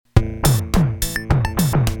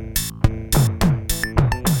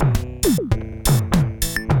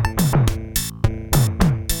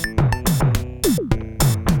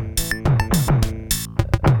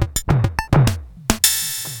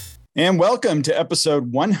And welcome to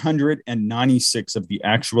episode 196 of the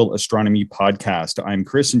Actual Astronomy Podcast. I'm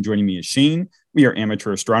Chris, and joining me is Shane. We are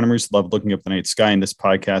amateur astronomers, love looking up the night sky, and this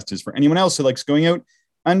podcast is for anyone else who likes going out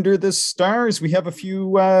under the stars. We have a few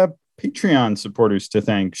Patreon supporters to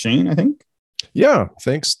thank. Shane, I think? Yeah,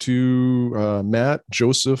 thanks to Matt,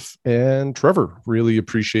 Joseph, and Trevor. Really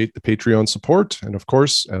appreciate the Patreon support. And of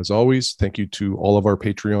course, as always, thank you to all of our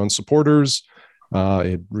Patreon supporters.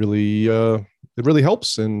 It really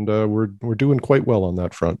helps, and we're doing quite well on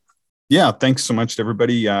that front. Yeah, thanks so much to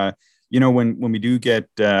everybody. When we do get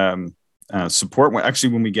support,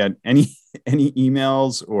 when we get any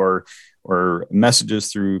emails or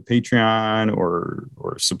messages through Patreon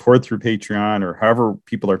or support through Patreon, or however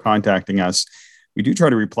people are contacting us, we do try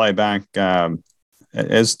to reply back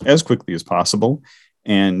as quickly as possible.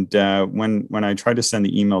 And when I tried to send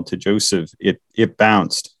the email to Joseph, it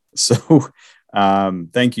bounced. So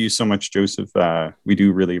thank you so much, Joseph. We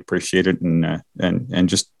do really appreciate it. And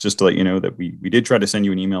just to let you know that we did try to send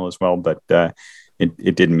you an email as well, but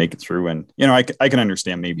it didn't make it through. And, I can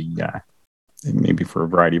understand maybe for a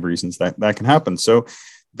variety of reasons that can happen. So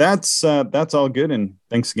that's all good. And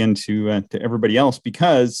thanks again to everybody else,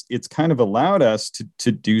 because it's kind of allowed us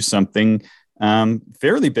to do something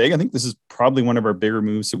fairly big. I think this is probably one of our bigger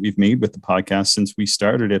moves that we've made with the podcast since we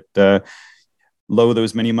started it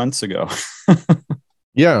those many months ago.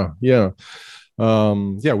 Yeah.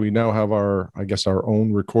 We now have our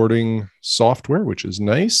own recording software, which is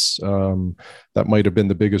nice. That might have been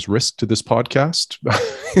the biggest risk to this podcast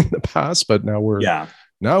in the past, but now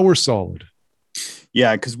we're solid.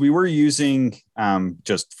 Yeah, because we were using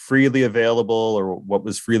just freely available, or what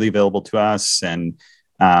was freely available to us, and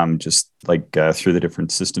just like through the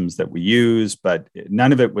different systems that we use, but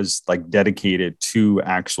none of it was like dedicated to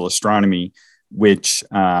actual astronomy, which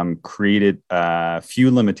created a few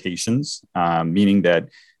limitations, meaning that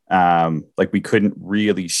we couldn't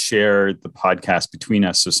really share the podcast between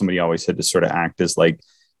us. So somebody always had to sort of act as like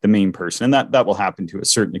the main person, and that will happen to a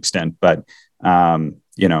certain extent. But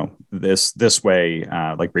this way,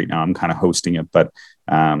 like right now, I'm kind of hosting it, but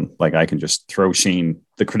I can just throw Shane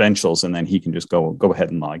the credentials, and then he can just go ahead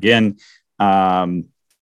and log in.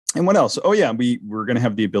 And what else? Oh, yeah, we're going to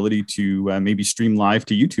have the ability to maybe stream live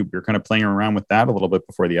to YouTube. We were kind of playing around with that a little bit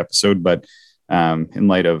before the episode, but in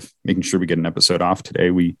light of making sure we get an episode off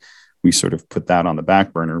today, we sort of put that on the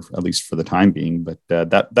back burner, at least for the time being. But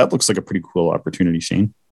that looks like a pretty cool opportunity,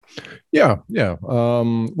 Shane. Yeah.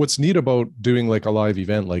 What's neat about doing like a live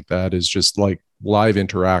event like that is just like live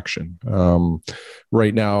interaction.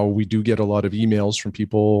 Right now, we do get a lot of emails from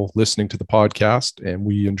people listening to the podcast, and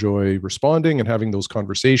we enjoy responding and having those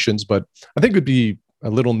conversations. But I think it'd be a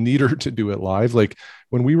little neater to do it live. Like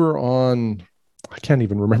when we were on, I can't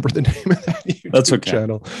even remember the name of that YouTube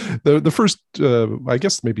channel. The first, I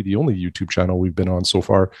guess maybe the only YouTube channel we've been on so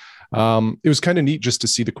far. It was kind of neat just to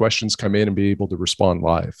see the questions come in and be able to respond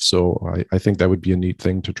live. So I think that would be a neat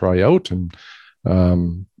thing to try out. And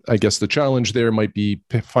I guess the challenge there might be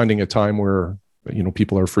finding a time where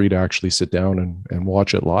people are free to actually sit down and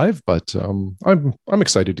watch it live. But I'm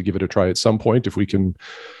excited to give it a try at some point if we can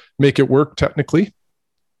make it work technically.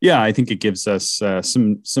 Yeah, I think it gives us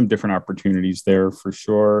some different opportunities there for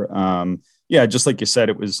sure. Just like you said,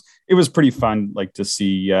 it was pretty fun, like to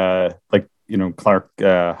see Clark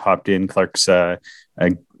hopped in. Clark's a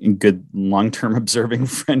good long-term observing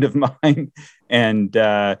friend of mine, and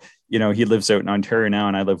he lives out in Ontario now,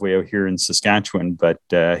 and I live way out here in Saskatchewan. But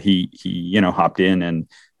he hopped in, and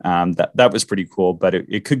that was pretty cool. But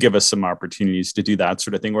it could give us some opportunities to do that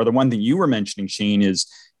sort of thing. Or the one thing you were mentioning, Shane, is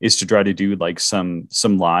to try to do like some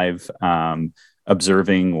live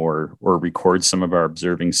observing or record some of our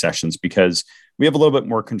observing sessions, because we have a little bit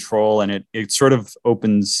more control, and it sort of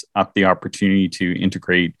opens up the opportunity to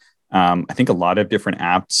integrate, I think, a lot of different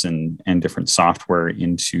apps and different software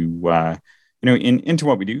into into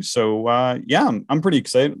what we do. So I'm pretty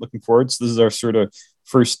excited, looking forward. So this is our sort of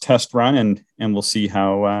first test run, and we'll see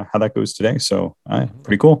how that goes today. So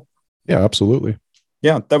pretty cool. Yeah, absolutely.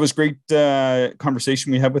 Yeah, that was great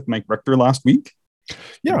conversation we had with Mike Rector last week.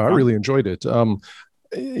 Yeah, I really enjoyed it.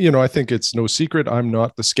 I think it's no secret I'm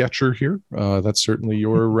not the sketcher here. That's certainly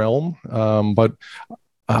your realm. But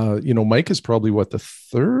Mike is probably the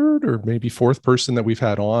third or maybe fourth person that we've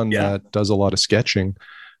had on that does a lot of sketching.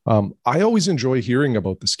 I always enjoy hearing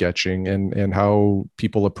about the sketching and how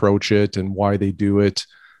people approach it and why they do it.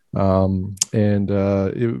 It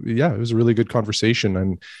was a really good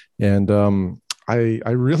conversation. And I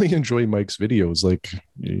really enjoy Mike's videos. Like,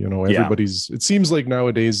 it seems like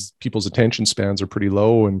nowadays people's attention spans are pretty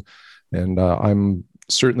low, and I'm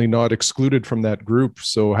certainly not excluded from that group.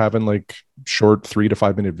 So having like short 3 to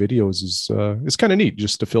 5 minute videos is kind of neat,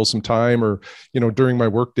 just to fill some time, or, during my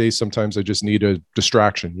work day, sometimes I just need a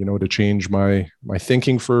distraction, to change my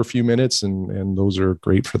thinking for a few minutes. And those are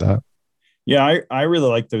great for that. Yeah, I really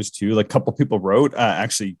like those too. Like a couple people wrote,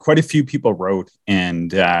 actually quite a few people wrote,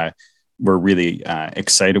 and were really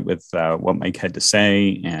excited with what Mike had to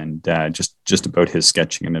say, and just about his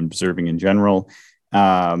sketching and observing in general.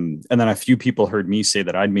 And then a few people heard me say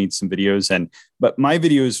that I'd made some videos, but my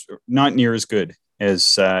videos not near as good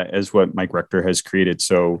as what Mike Rector has created.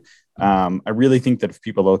 So I really think that if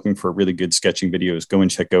people are looking for really good sketching videos, go and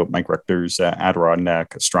check out Mike Rector's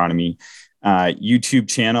Adirondack Astronomy YouTube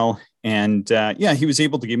channel. And he was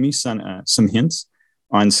able to give me some hints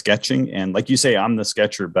on sketching. And like you say, I'm the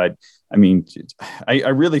sketcher, but I mean, I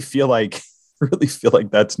really feel like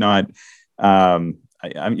that's not. I'm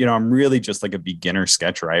really just like a beginner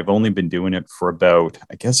sketcher. I've only been doing it for about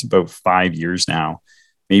 5 years now,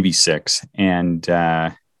 maybe 6. And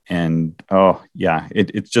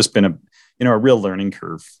it's just been a real learning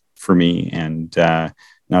curve for me, and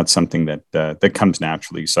not something that comes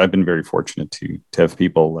naturally. So I've been very fortunate to have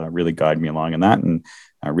people really guide me along in that, and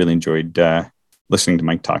I really enjoyed listening to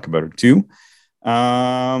Mike talk about it too.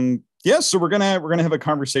 So we're gonna have a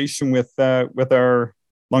conversation with our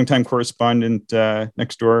longtime correspondent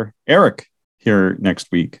next door, Eric, here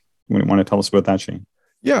next week. You want to tell us about that, Shane?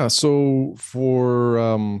 Yeah. So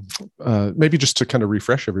for maybe just to kind of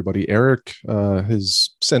refresh everybody, Eric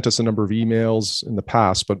has sent us a number of emails in the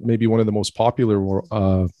past, but maybe one of the most popular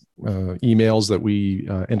emails that we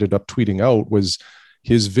ended up tweeting out was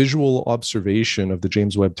his visual observation of the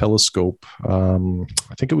James Webb Telescope. I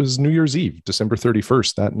think it was New Year's Eve, December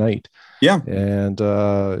 31st, that night. Yeah. And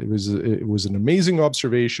it was an amazing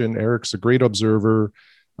observation. Eric's a great observer.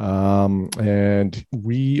 And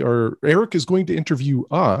Eric is going to interview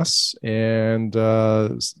us, and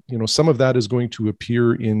some of that is going to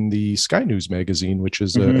appear in the Sky News magazine, which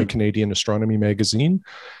is a Canadian astronomy magazine.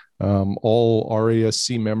 All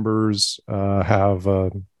RASC members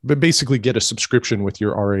basically get a subscription with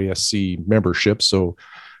your RASC membership. So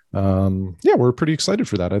we're pretty excited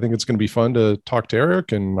for that. I think it's going to be fun to talk to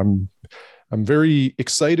Eric, and I'm very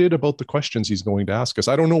excited about the questions he's going to ask us.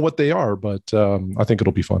 I don't know what they are, but I think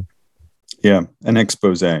it'll be fun. Yeah, an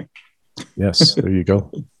expose. Yes, there you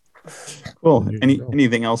go. Cool.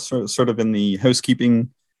 Anything else sort of in the housekeeping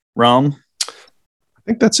realm? I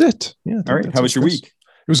think that's it. Yeah. All right. How was your week?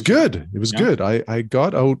 It was good. It was good. I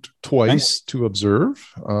got out twice to observe.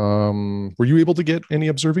 Were you able to get any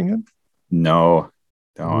observing in? No.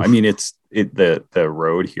 I mean, the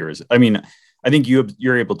road here is, I think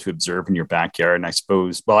you're able to observe in your backyard, and I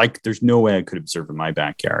suppose, there's no way I could observe in my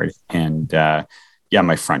backyard. And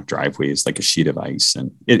my front driveway is like a sheet of ice,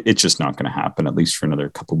 and it's just not going to happen, at least for another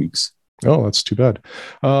couple of weeks. Oh, that's too bad.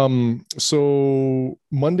 So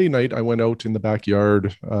Monday night, I went out in the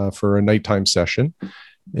backyard for a nighttime session.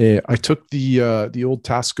 I took the old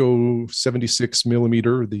Tasco 76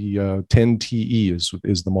 millimeter, the 10 TE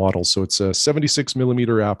is the model. So it's a 76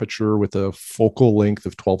 millimeter aperture with a focal length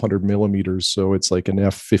of 1200 millimeters. So it's like an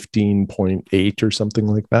f15.8 or something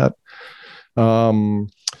like that.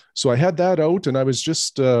 So I had that out, and I was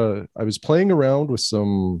just I was playing around with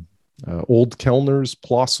some old Kellner's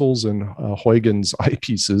Plossels and Huygens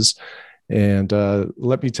eyepieces. And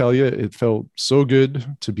let me tell you, it felt so good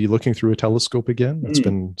to be looking through a telescope again. It's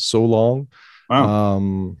been so long. Wow.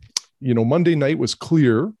 Monday night was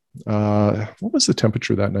clear. What was the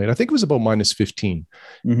temperature that night? I think it was about minus 15.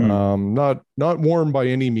 Not warm by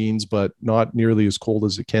any means, but not nearly as cold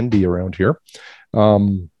as it can be around here.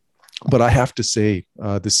 But I have to say,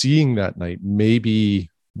 the seeing that night, maybe,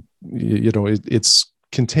 it's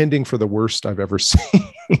contending for the worst I've ever seen.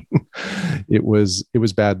 It was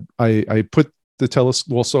bad. I put the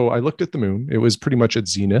telescope. Well, so I looked at the moon. It was pretty much at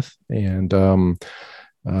zenith, and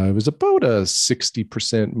it was about a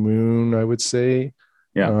 60% moon, I would say.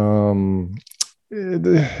 Yeah.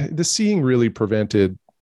 The seeing really prevented,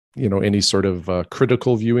 any sort of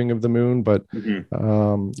critical viewing of the moon, but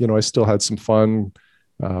I still had some fun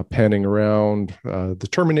panning around the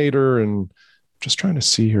Terminator, and just trying to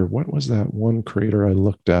see here. What was that one crater I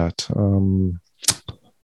looked at?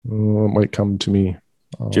 It might come to me.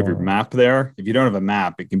 Do you have your map there? If you don't have a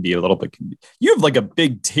map, it can be a little bit. You have like a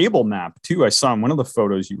big table map too. I saw in one of the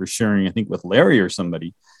photos you were sharing, I think with Larry or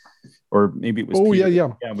somebody, or maybe it was. Oh, Peter. yeah.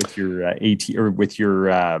 With your AT or with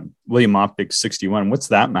your William Optics 61. What's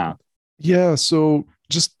that map? Yeah. So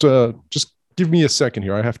just give me a second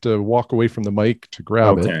here. I have to walk away from the mic to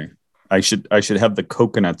grab it. I should have the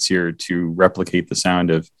coconuts here to replicate the sound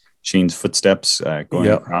of Shane's footsteps going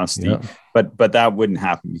across the. But that wouldn't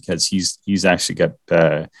happen because he's actually got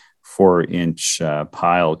 4-inch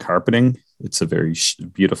pile carpeting. It's a very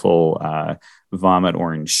beautiful vomit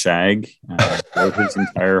orange shag throughout his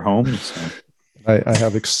entire home. So. I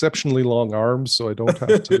have exceptionally long arms, so I don't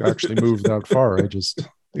have to actually move that far. I just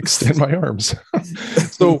extend my arms.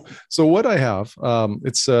 so what I have,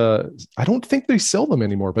 it's I don't think they sell them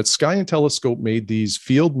anymore, but Sky and Telescope made these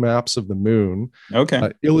field maps of the moon,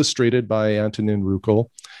 illustrated by Antonin Ruckel,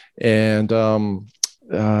 and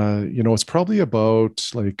it's probably about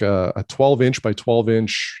like a 12-inch by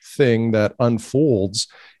 12-inch thing that unfolds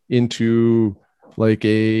into like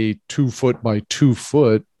a 2-foot by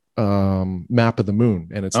 2-foot map of the moon,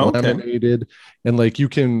 and it's laminated, and like you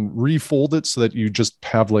can refold it so that you just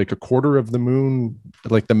have like a quarter of the moon,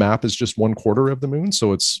 like the map is just 1/4 of the moon,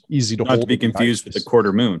 so it's easy to not hold to be confused with the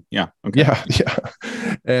quarter moon. Yeah.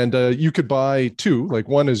 And you could buy two, like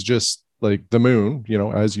one is just like the moon,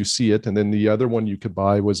 as you see it, and then the other one you could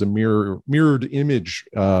buy was a mirrored image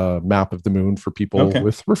map of the moon for people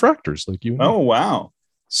with refractors like you. Oh wow.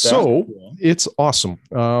 So it's awesome.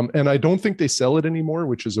 And I don't think they sell it anymore,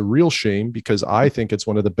 which is a real shame because I think it's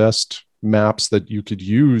one of the best maps that you could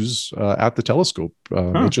use at the telescope.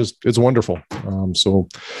 It's wonderful.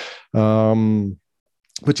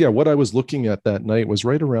 But yeah, what I was looking at that night was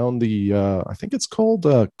right around the, I think it's called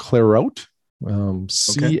Clairaut, Clairaut.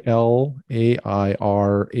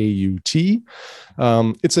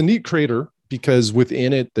 It's a neat crater because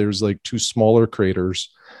within it, there's like 2 smaller craters.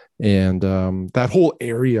 And that whole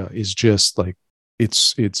area is just like it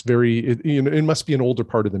must be an older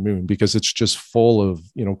part of the moon because it's just full of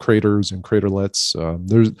craters and craterlets.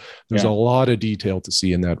 There's a lot of detail to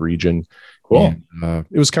see in that region. Cool. And,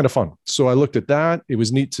 it was kind of fun. So I looked at that. It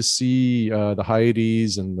was neat to see the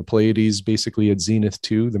Hyades and the Pleiades basically at zenith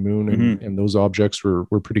too. The moon and those objects were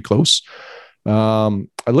pretty close. I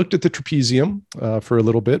looked at the trapezium for a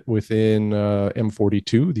little bit within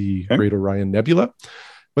M42, the Great Orion Nebula.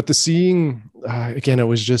 But the seeing, again, it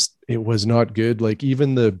was not good. Like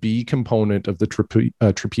even the B component of the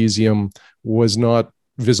trapezium was not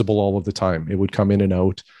visible all of the time. It would come in and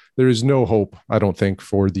out. There is no hope, I don't think,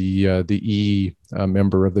 for the E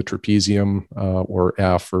member of the trapezium or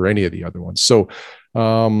F or any of the other ones. So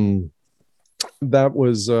that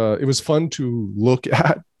was, it was fun to look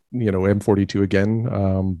at, M42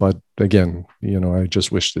 again. But again, I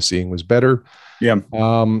just wish the seeing was better. Yeah.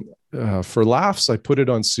 For laughs, I put it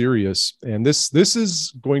on Sirius, and this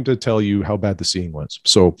is going to tell you how bad the seeing was.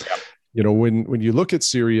 So, when you look at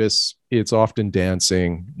Sirius, it's often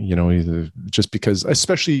dancing, just because,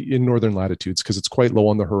 especially in northern latitudes, because it's quite low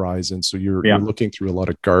on the horizon. So you're looking through a lot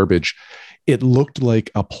of garbage. It looked like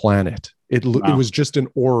a planet. It was just an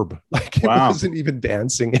orb. Like it wasn't even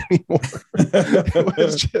dancing anymore.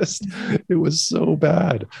 It was so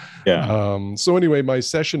bad. Yeah. So anyway, my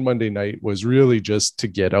session Monday night was really just to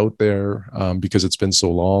get out there because it's been so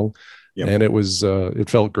long, and it was it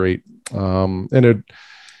felt great. The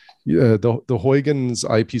Huygens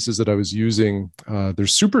eyepieces that I was using, they're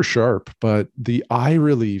super sharp, but the eye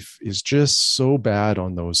relief is just so bad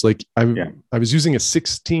on those. Like I was using a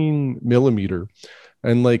 16 millimeter.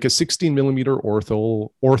 And like a 16 millimeter ortho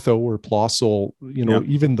or Plössl,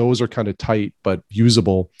 even those are kind of tight, but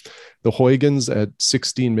usable. The Huygens at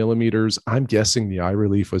 16 millimeters, I'm guessing the eye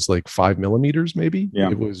relief was like 5 millimeters, maybe. Yeah.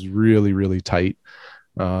 It was really, really tight.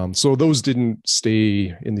 So those didn't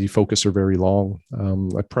stay in the focuser very long.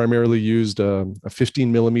 I primarily used a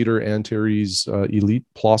 15 millimeter Antares Elite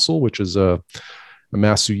Plössl, which is a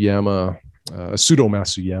Masuyama, a pseudo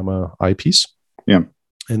Masuyama eyepiece. Yeah.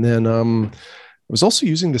 And then, I was also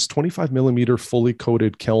using this 25 millimeter fully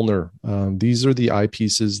coated Kellner. These are the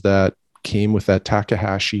eyepieces that came with that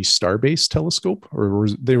Takahashi Starbase telescope, or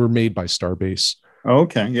they were made by Starbase. Oh,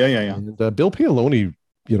 okay. Yeah. And Bill Paoloni,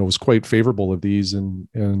 was quite favorable of these, and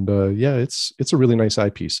it's a really nice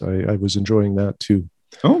eyepiece. I was enjoying that too.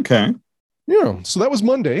 Okay. Yeah, so that was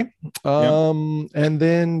Monday. And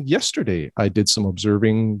then yesterday I did some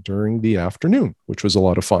observing during the afternoon, which was a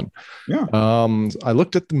lot of fun. Yeah. I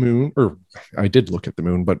looked at the moon, or I did look at the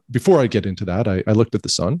moon, but before I get into that, I looked at the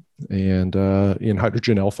sun and in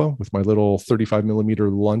hydrogen alpha with my little 35 millimeter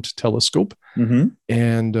Lunt telescope. Mm-hmm.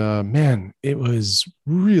 And man, it was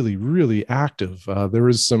really, really active. There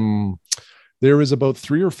was about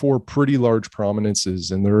 3 or 4 pretty large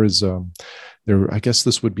prominences, and I guess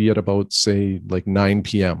this would be at about, say, like 9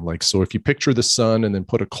 p.m. Like, so if you picture the sun and then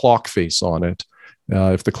put a clock face on it,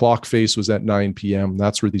 if the clock face was at 9 p.m.,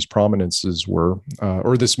 that's where these prominences were,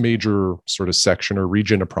 or this major sort of section or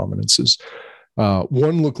region of prominences.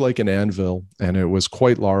 One looked like an anvil, and it was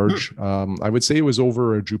quite large. I would say it was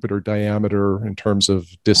over a Jupiter diameter in terms of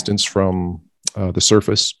distance from the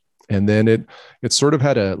surface. And then it sort of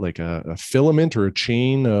had a filament or a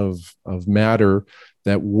chain of matter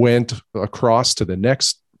that went across to the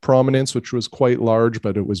next prominence, which was quite large,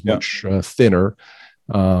 but it was much thinner.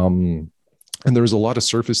 And there was a lot of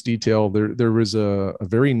surface detail. There was a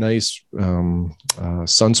very nice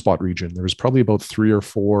sunspot region. There was probably about 3 or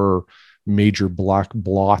 4 major black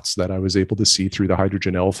blots that I was able to see through the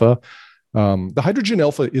hydrogen alpha. The hydrogen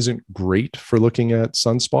alpha isn't great for looking at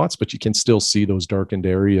sunspots, but you can still see those darkened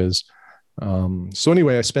areas. So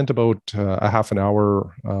anyway, I spent about a half an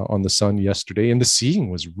hour on the sun yesterday, and the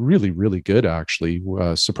seeing was really, really good, actually,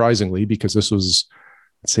 surprisingly, because this was,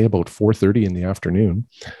 I'd say, about 4:30 in the afternoon.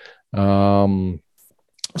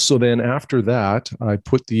 So then after that, I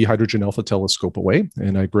put the hydrogen alpha telescope away,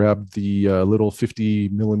 and I grabbed the little 50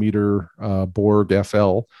 millimeter Borg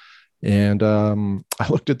FL, and I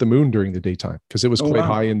looked at the moon during the daytime because it was quite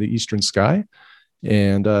high in the eastern sky,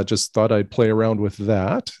 and just thought I'd play around with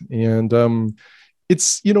that. And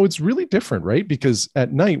it's really different, right? Because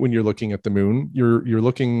at night when you're looking at the moon, you're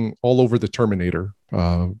looking all over the terminator,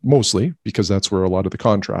 mostly because that's where a lot of the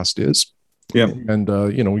contrast is. Yeah. And,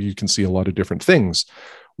 you can see a lot of different things.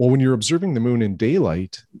 Well, when you're observing the moon in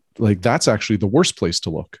daylight, like that's actually the worst place to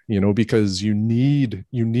look, because you need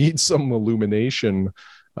some illumination,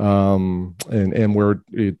 and where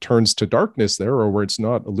it turns to darkness there, or where it's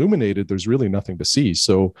not illuminated, there's really nothing to see.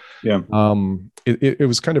 So, it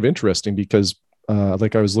was kind of interesting because, I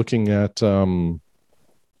was looking at, I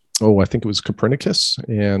think it was Copernicus,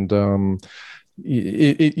 and,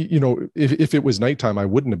 if it was nighttime, I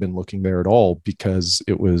wouldn't have been looking there at all because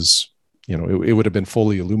it was, it would have been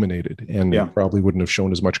fully illuminated, and it probably wouldn't have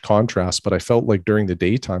shown as much contrast. But I felt like during the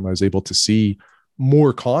daytime, I was able to see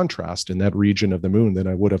more contrast in that region of the moon than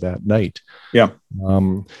I would have at night. Yeah.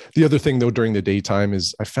 The other thing, though, during the daytime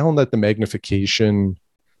is I found that the magnification,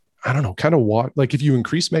 I don't know, kind of if you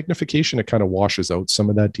increase magnification, it kind of washes out some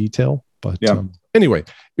of that detail. But anyway,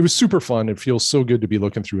 it was super fun. It feels so good to be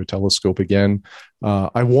looking through a telescope again.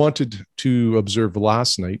 I wanted to observe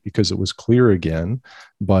last night because it was clear again,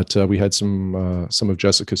 but we had some of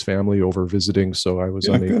Jessica's family over visiting, so I was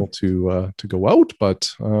unable to go out.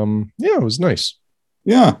 But it was nice.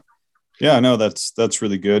 Yeah, no, that's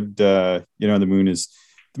really good. The moon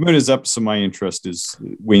is up, so my interest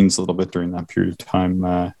wanes a little bit during that period of time.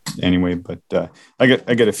 Anyway, but I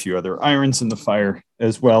get a few other irons in the fire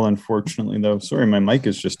as well. Unfortunately, though, sorry, my mic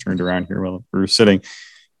is just turned around here while we're sitting.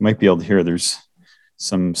 You might be able to hear there's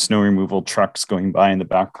some snow removal trucks going by in the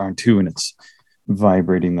background too, and it's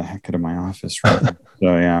vibrating the heck out of my office right now.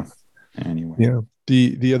 So yeah. Anyway. Yeah.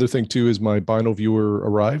 The other thing too is my Bino viewer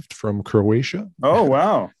arrived from Croatia. Oh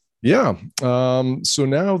wow. Yeah. So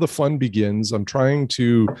now the fun begins. I'm trying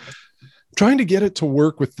to get it to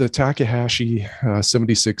work with the Takahashi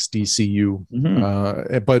 76 DCU,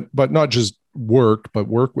 but not just work, but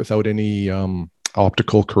work without any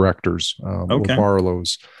optical correctors or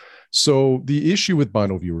Barlows. So the issue with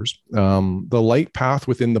Bino viewers, the light path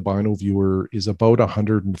within the Bino viewer is about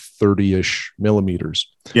 130-ish millimeters.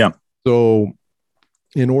 Yeah. So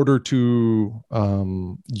in order to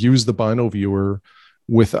use the Bino viewer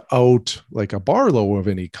without like a Barlow of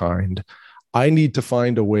any kind, I need to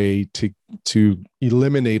find a way to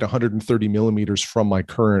eliminate 130 millimeters from my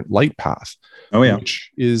current light path. Oh yeah,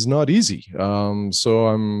 which is not easy. So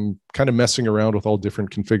I'm kind of messing around with all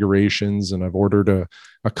different configurations, and I've ordered a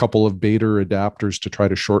couple of beta adapters to try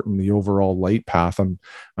to shorten the overall light path. I'm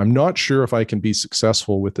not sure if I can be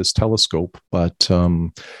successful with this telescope, but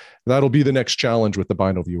that'll be the next challenge with the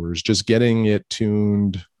Bino viewers, just getting it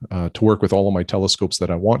tuned to work with all of my telescopes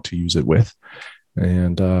that I want to use it with.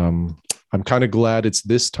 And I'm kind of glad it's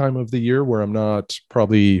this time of the year where I'm not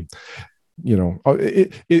probably,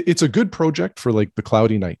 it's a good project for like the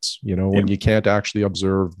cloudy nights, when you can't actually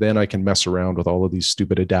observe. Then I can mess around with all of these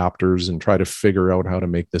stupid adapters and try to figure out how to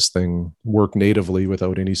make this thing work natively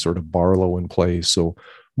without any sort of Barlow in place. So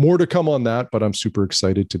more to come on that, but I'm super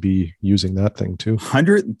excited to be using that thing too.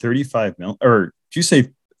 135 mil, or do you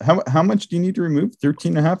say how much do you need to remove?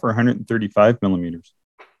 13 and a half or 135 millimeters?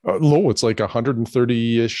 Low, it's like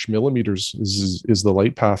 130-ish millimeters is the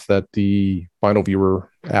light path that the Bino viewer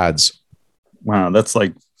adds. Wow, that's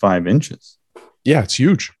like 5 inches. Yeah, it's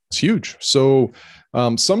huge. It's huge. So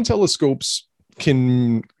some telescopes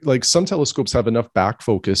have enough back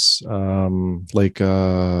focus,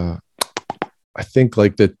 I think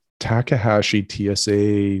like the Takahashi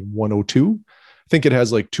TSA 102. I think it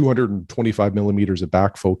has like 225 millimeters of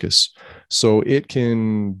back focus. So it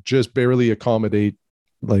can just barely accommodate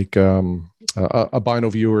like a bino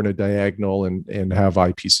viewer and a diagonal and have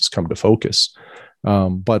eyepieces come to focus.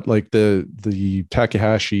 But like the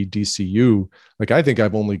Takahashi DCU, like I think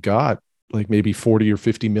I've only got like maybe 40 or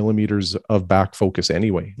 50 millimeters of back focus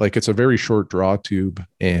anyway. Like it's a very short draw tube,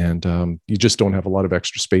 and you just don't have a lot of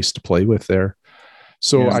extra space to play with there.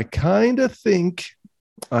 So I kind of think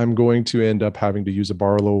I'm going to end up having to use a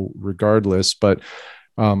Barlow regardless. But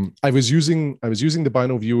I was using the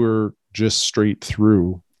bino viewer just straight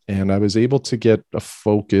through, and I was able to get a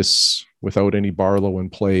focus without any Barlow in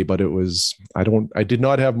play, but I did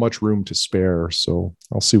not have much room to spare. So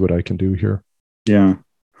I'll see what I can do here. Yeah.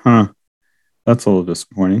 Huh. That's a little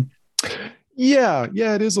disappointing. Yeah,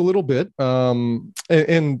 it is a little bit. And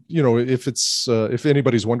you know, if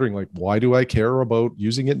anybody's wondering, like, why do I care about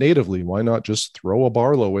using it natively? Why not just throw a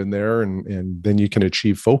Barlow in there and then you can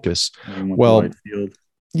achieve focus? Well,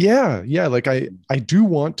 yeah. Like I do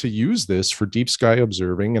want to use this for deep sky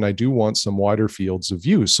observing, and I do want some wider fields of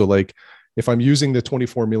view. So like, if I'm using the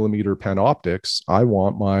 24 millimeter Panoptix, I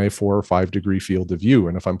want my 4 or 5 degree field of view.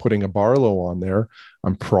 And if I'm putting a Barlow on there,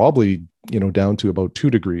 I'm probably, you know, down to about 2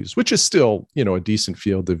 degrees, which is still, you know, a decent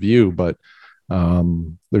field of view. But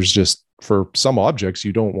there's just, for some objects,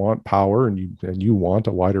 you don't want power and you want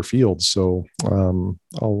a wider field. So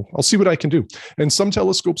I'll see what I can do. And some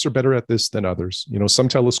telescopes are better at this than others. You know, some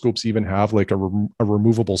telescopes even have like a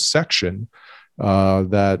removable section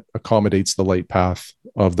that accommodates the light path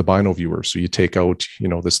of the bino viewer. So you take out, you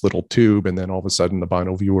know, this little tube, and then all of a sudden the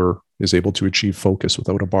bino viewer is able to achieve focus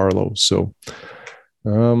without a Barlow. So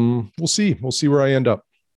we'll see where I end up.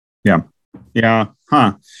 Yeah.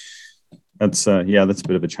 Huh. That's that's a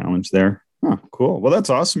bit of a challenge there. Huh, cool. Well, that's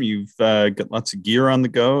awesome. You've got lots of gear on the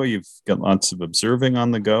go. You've got lots of observing on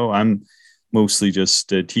the go. I'm mostly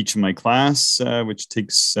just teaching my class, which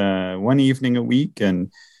takes one evening a week,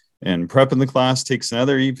 and prepping the class takes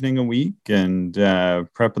another evening a week, and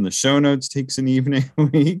prepping the show notes takes an evening a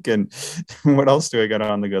week. And what else do I got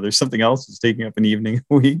on the go? There's something else that's taking up an evening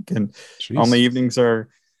a week, and all my evenings are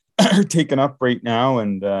taken up right now.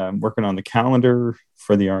 And I'm working on the calendar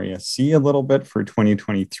for the RESC a little bit for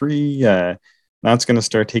 2023. That's going to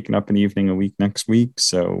start taking up an evening a week next week.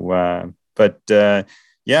 So,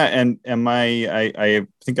 and I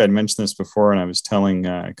think I'd mentioned this before, and I was telling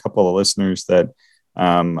a couple of listeners that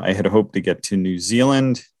I had hoped to get to New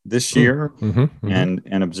Zealand this year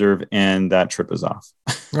and observe, and that trip is off.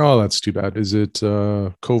 Oh, that's too bad. Is it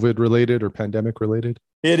COVID related or pandemic related?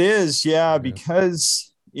 It is, yeah,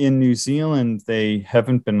 because in New Zealand they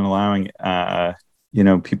haven't been allowing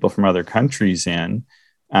people from other countries in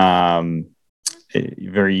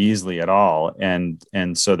very easily at all, and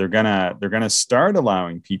so they're gonna start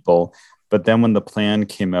allowing people. But then when the plan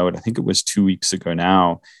came out, I think it was 2 weeks ago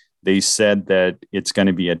now, they said that it's going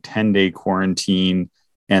to be a 10-day quarantine,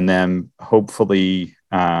 and then hopefully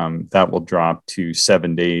that will drop to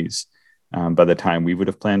 7 days by the time we would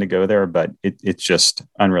have planned to go there. But it's just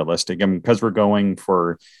unrealistic. I mean, because we're going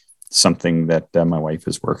for something that my wife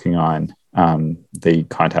is working on, they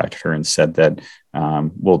contacted her and said that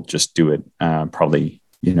we'll just do it probably,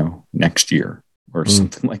 next year or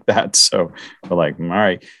something like that. So we're like, all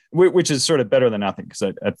right, which is sort of better than nothing. Because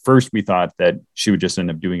at first we thought that she would just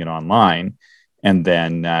end up doing it online, and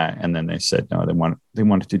then they said no, they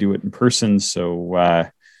wanted to do it in person.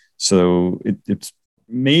 So it's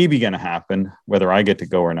maybe going to happen. Whether I get to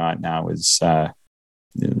go or not now is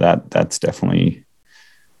that's definitely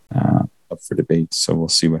up for debate. So we'll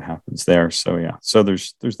see what happens there. So yeah, so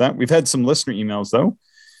there's that. We've had some listener emails though.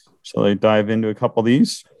 Shall I dive into a couple of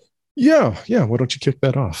these? Yeah. Why don't you kick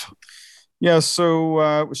that off? Yeah. So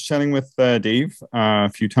I was chatting with Dave a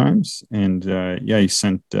few times, and he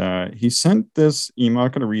sent this email. I'm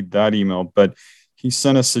not going to read that email, but he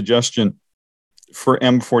sent a suggestion for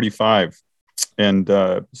M45, and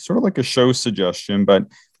sort of like a show suggestion, but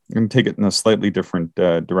I'm going to take it in a slightly different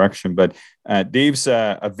direction. But Dave's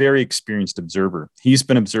a very experienced observer. He's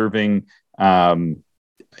been observing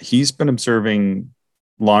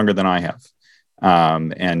longer than I have.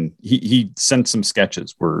 And he sent some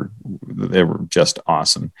sketches they were just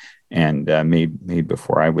awesome, and made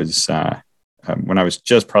before I was when I was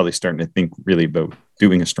just probably starting to think really about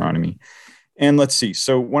doing astronomy. And let's see.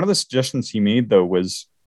 So one of the suggestions he made though was,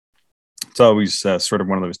 it's always sort of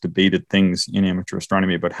one of those debated things in amateur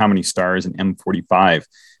astronomy about how many stars in M45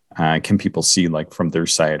 can people see, like from their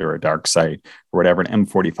side or a dark side or whatever. And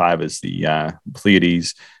M45 is the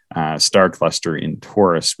Pleiades star cluster in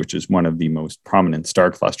Taurus, which is one of the most prominent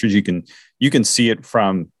star clusters. You can see it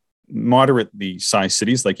from moderately sized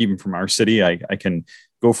cities, like even from our city. I can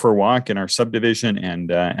go for a walk in our subdivision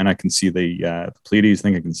and I can see the Pleiades. I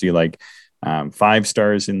think I can see like 5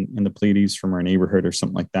 stars in the Pleiades from our neighborhood or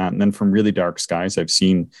something like that. And then from really dark skies, I've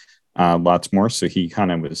seen lots more. So he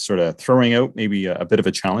kind of was sort of throwing out maybe a bit of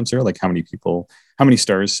a challenge there, like how many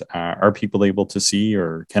stars are people able to see,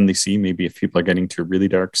 or can they see, maybe if people are getting to really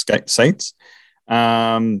dark sites.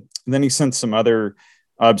 And then he sent some other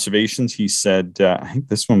observations. He said, I think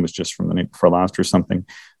this one was just from the night before last or something.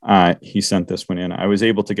 He sent this one in. I was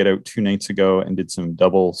able to get out 2 nights ago and did some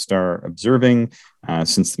double star observing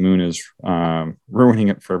since the moon is ruining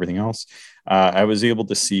it for everything else. I was able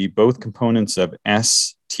to see both components of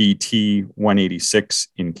STT 186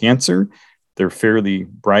 in Cancer. They're fairly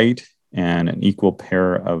bright and an equal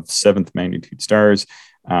pair of 7th magnitude stars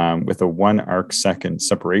with a 1 arc second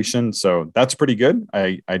separation. So that's pretty good.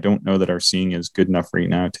 I don't know that our seeing is good enough right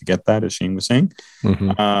now to get that, as Shane was saying.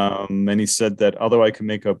 And he said that although I could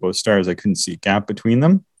make out both stars, I couldn't see a gap between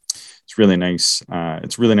them. It's really nice.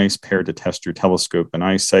 It's really nice pair to test your telescope and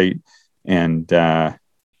eyesight. And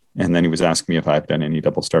then he was asking me if I've done any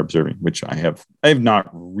double star observing, which I have not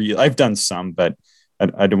really. I've done some, but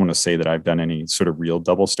I don't want to say that I've done any sort of real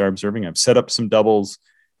double star observing. I've set up some doubles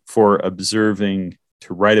for observing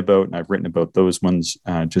to write about, and I've written about those ones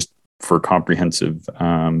just for comprehensive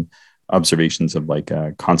observations of like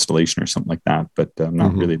a constellation or something like that, but I'm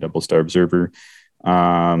not really a double star observer.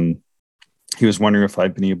 He was wondering if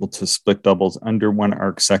I've been able to split doubles under 1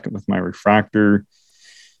 arc second with my refractor.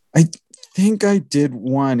 I think I did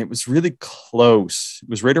one. It was really close. It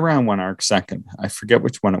was right around 1 arc second. I forget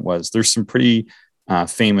which one it was. There's some pretty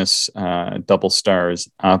famous double stars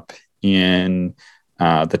up in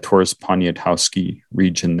the Taurus Poniatowski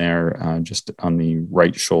region there, just on the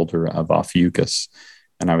right shoulder of Ophiuchus.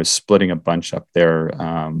 And I was splitting a bunch up there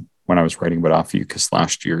when I was writing about Ophiuchus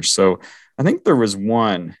last year. So I think there was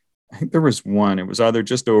one. It was either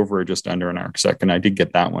just over or just under 1 arc second. I did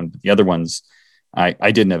get that one, but the other ones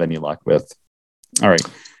I didn't have any luck with. All right.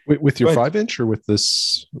 With your 5-inch or with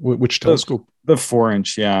this, which telescope? The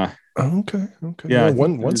 4-inch, yeah. Oh, okay. Yeah,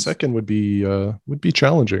 no, 1 second would be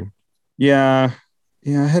challenging. Yeah.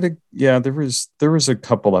 There was a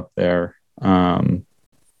couple up there that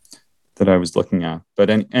I was looking at, but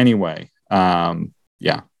anyway,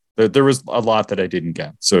 there was a lot that I didn't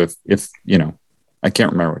get. So if I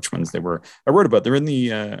can't remember which ones they were. I wrote about. They're in the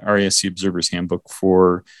RASC Observer's Handbook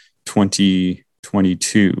for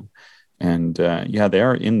 2022. And they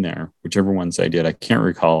are in there, whichever ones I did. I can't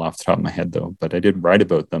recall off the top of my head, though, but I did write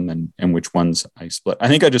about them and which ones I split. I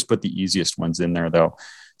think I just put the easiest ones in there, though.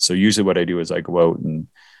 So usually what I do is I go out and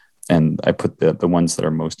I put the ones that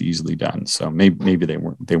are most easily done. So maybe they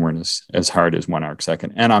weren't as hard as 1 arc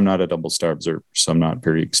second. And I'm not a double star observer, so I'm not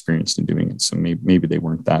very experienced in doing it. So maybe they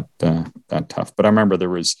weren't that tough. But I remember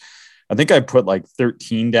I think I put like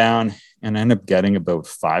 13 down and I ended up getting about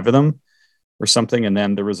 5 of them or something. And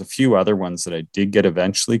then there was a few other ones that I did get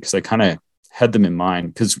eventually because I kind of had them in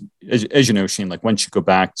mind. Because as you know, Shane, like once you go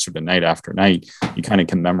back sort of night after night, you kind of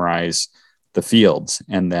can memorize the fields.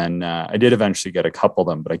 And then I did eventually get a couple of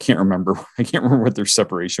them, but I can't remember what their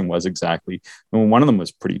separation was exactly. And one of them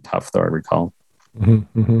was pretty tough, though, I recall.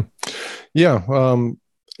 Yeah.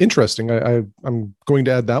 Interesting. I'm going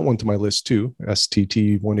to add that one to my list too.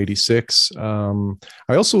 STT 186. I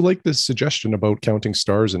also like this suggestion about counting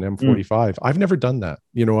stars in M45. I've never done that.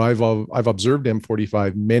 I've observed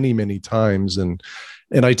M45 many times, and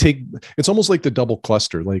I take, it's almost like the double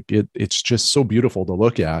cluster. Like it's just so beautiful to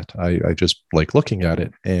look at. I just like looking at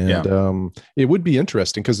it, and it would be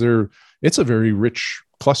interesting because it's a very rich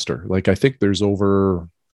cluster. Like I think there's over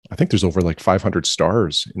like 500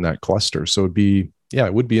 stars in that cluster. So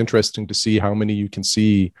it would be interesting to see how many you can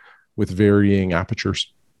see with varying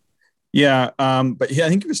apertures. Yeah. But I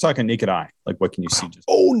think he was talking naked eye. Like what can you see?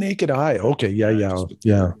 Naked eye. Okay. Yeah.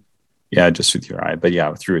 Yeah. Just with your eye, but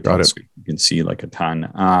through a telescope, you can see like a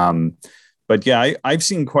ton. But yeah, I've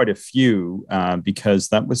seen quite a few because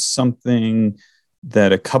that was something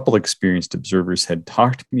that a couple experienced observers had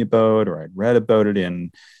talked to me about, or I'd read about it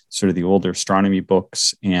in sort of the older astronomy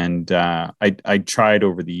books. And I tried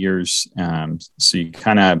over the years. So you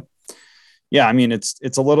kind of,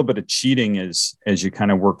 it's a little bit of cheating as you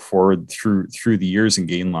kind of work forward through the years and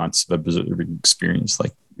gain lots of observing experience,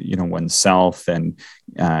 like, oneself and,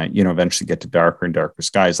 eventually get to darker and darker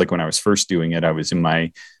skies. Like when I was first doing it, I was in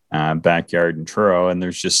my backyard in Truro, and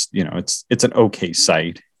there's just, it's an okay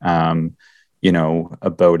site,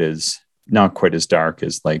 about as not quite as dark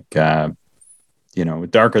as like,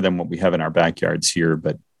 darker than what we have in our backyards here,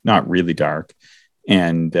 but not really dark.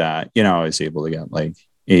 And, I was able to get like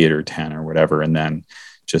 8 or 10 or whatever. And then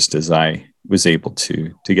just as I was able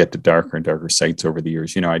to get to darker and darker sites over the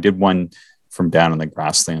years, I did one from down in the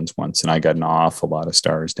grasslands once, and I got an awful lot of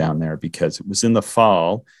stars down there because it was in the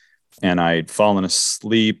fall and I'd fallen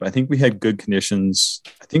asleep. I think we had good conditions.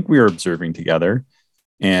 I think we were observing together,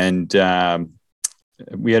 and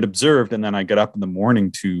we had observed, and then I got up in the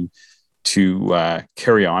morning to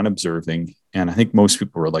carry on observing. And I think most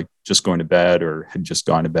people were like just going to bed or had just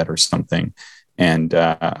gone to bed or something. And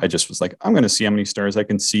I just was like, I'm going to see how many stars I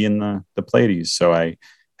can see in the Pleiades. So I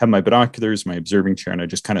had my binoculars, my observing chair, and I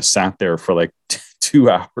just kind of sat there for like 2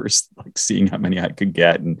 hours, like seeing how many I could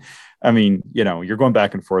get. And I mean, you're going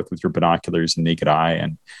back and forth with your binoculars and naked eye,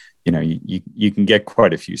 and you can get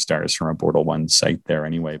quite a few stars from a Bortle 1 site there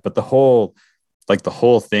anyway. But the whole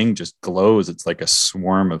thing just glows. It's like a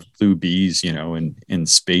swarm of blue bees, in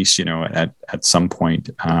space, at some point.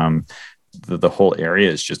 The whole area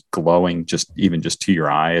is just glowing, just to your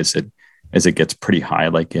eye as it gets pretty high,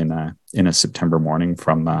 like in a September morning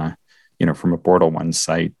from a Bortle 1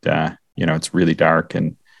 site. It's really dark,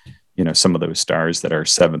 and some of those stars that are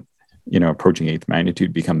 7th, approaching 8th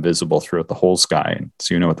magnitude become visible throughout the whole sky, and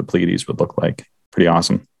so what the Pleiades would look like. Pretty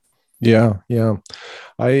awesome. Yeah.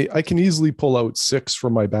 I can easily pull out 6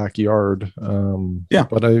 from my backyard.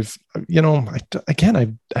 But I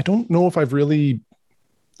don't know if I've really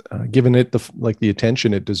given it the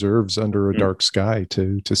attention it deserves under a dark sky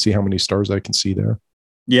to see how many stars I can see there.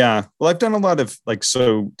 Yeah. Well, I've done a lot of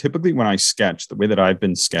so typically when I sketch, the way that I've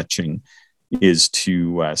been sketching is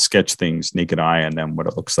to sketch things naked eye and then what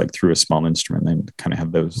it looks like through a small instrument, and kind of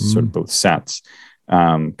have those sort of both sets.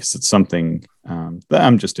 Because it's something that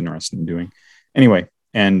I'm just interested in doing anyway.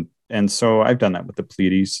 And so I've done that with the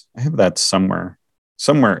Pleiades. I have that somewhere.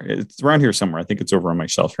 It's around here somewhere. I think it's over on my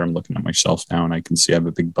shelf here. I'm looking at my shelf now, and I can see I have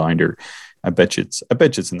a big binder. I bet you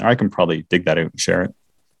it's in there. I can probably dig that out and share it.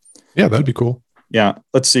 Yeah, that'd be cool. Yeah.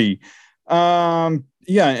 Let's see. And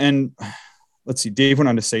let's see. Dave went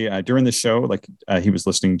on to say during the show, he was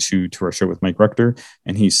listening to our show with Mike Rector,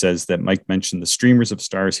 and he says that Mike mentioned the streamers of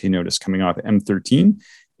stars he noticed coming off M13.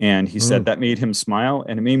 And he said that made him smile,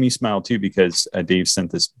 and it made me smile too, because Dave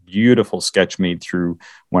sent this beautiful sketch made through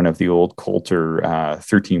one of the old Coulter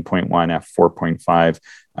 13.1 f4.5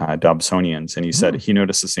 Dobsonians. And he said he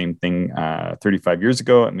noticed the same thing 35 years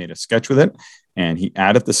ago. I made a sketch with it, and he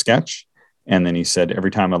added the sketch. And then he said, every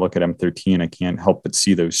time I look at M13, I can't help but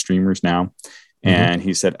see those streamers now. And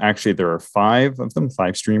he said, actually, there are 5 of them,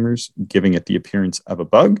 5 streamers, giving it the appearance of a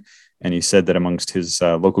bug. And he said that amongst his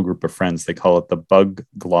local group of friends, they call it the bug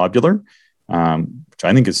globular, which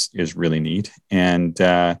I think is really neat. And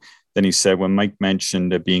then he said, when Mike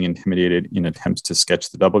mentioned being intimidated in attempts to sketch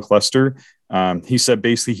the double cluster, he said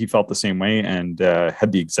basically he felt the same way and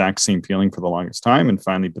had the exact same feeling for the longest time, and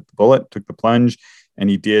finally bit the bullet, took the plunge, and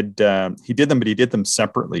he did them, but he did them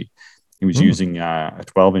separately. He was using a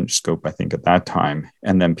 12-inch scope, I think, at that time,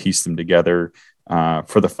 and then pieced them together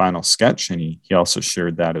for the final sketch. And he also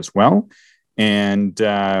shared that as well. And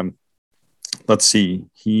let's see,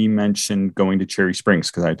 he mentioned going to Cherry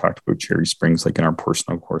Springs, because I talked about Cherry Springs in our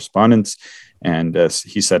personal correspondence. And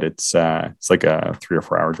he said it's like a 3 or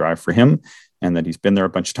 4 hour drive for him, and that he's been there a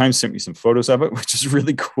bunch of times, sent me some photos of it, which is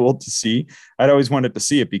really cool to see. I'd always wanted to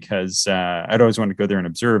see it because I'd always wanted to go there and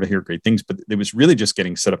observe. I hear great things, but it was really just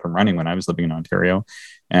getting set up and running when I was living in Ontario.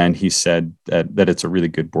 And he said that it's a really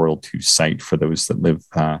good Bortle 2 site for those that live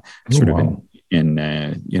in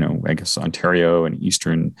I guess Ontario and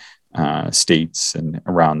Eastern states and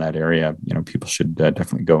around that area. People should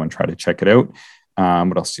definitely go and try to check it out.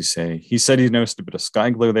 What else did he say? He said he noticed a bit of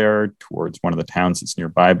sky glow there towards one of the towns that's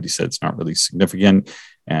nearby, but he said it's not really significant,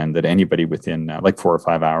 and that anybody within 4 or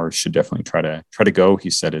 5 hours should definitely try to go.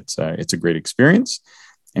 He said it's a great experience.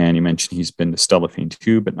 And he mentioned he's been to Stellafane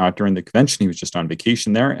too, but not during the convention. He was just on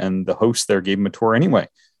vacation there, and the host there gave him a tour anyway.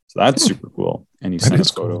 So that's super cool. And he sent a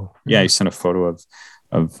photo. Cool. Yeah, he sent a photo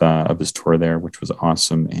of his tour there, which was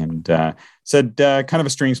awesome. And said kind of a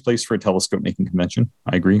strange place for a telescope making convention.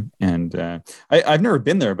 I agree. And I've never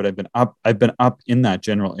been there, but I've been up in that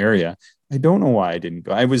general area. I don't know why I didn't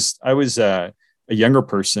go. I was a younger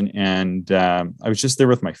person, and I was just there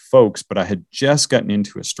with my folks, but I had just gotten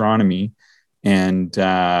into astronomy, and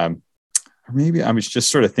or maybe I was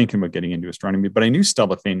just sort of thinking about getting into astronomy, but I knew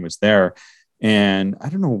Stellafane was there. And I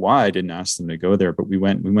don't know why I didn't ask them to go there, but we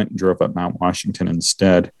went and drove up Mount Washington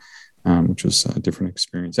instead, which was a different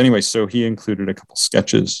experience. Anyway, so he included a couple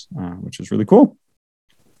sketches, which is really cool.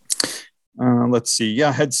 Let's see. Yeah,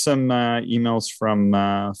 I had some emails from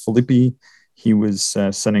Philippi. He was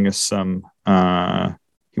sending us some some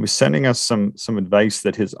advice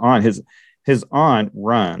that his aunt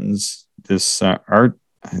runs this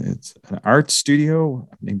it's an art studio.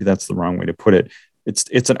 Maybe that's the wrong way to put it.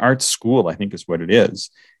 It's an art school, I think is what it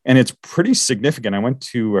is. and it's pretty significant. I went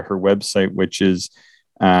to her website, which is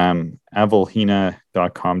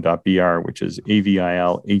avilhena.com.br, which is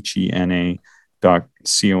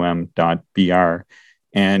avilhena.com.br.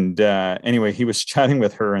 And anyway, he was chatting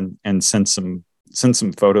with her and sent some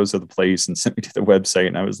photos of the place and sent me to the website.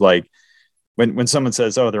 And I was like, when someone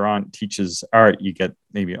says, oh, their aunt teaches art, you get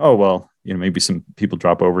maybe, oh, well, maybe some people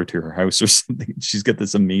drop over to her house or something. She's got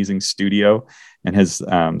this amazing studio and has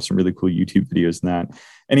some really cool YouTube videos and that.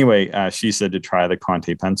 Anyway, she said to try the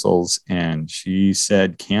Conte pencils, and she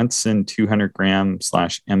said Canson 200 gram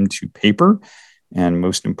 /M2 paper. And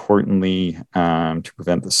most importantly, to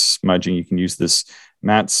prevent the smudging, you can use this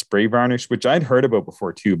matte spray varnish, which I'd heard about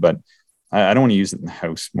before too, but I don't want to use it in the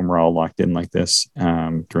house when we're all locked in like this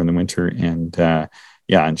during the winter. And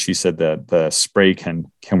and she said that the spray can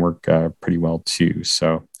work pretty well too.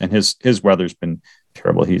 So, and his weather's been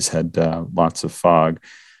terrible. He's had lots of fog.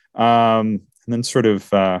 And then sort of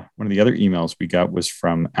one of the other emails we got was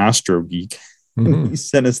from Astro Geek. And he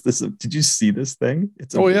sent us this. Did you see this thing?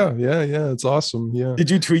 Yeah. It's awesome. Yeah. Did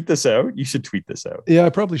you tweet this out? You should tweet this out. Yeah, I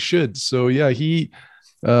probably should. So yeah, he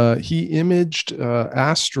imaged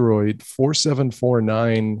asteroid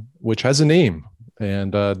 4749, which has a name,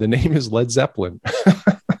 and the name is Led Zeppelin.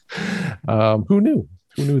 Who knew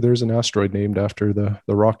there's an asteroid named after the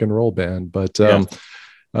rock and roll band? But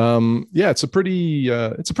it's a pretty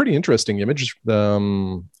interesting image.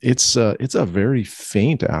 It's a very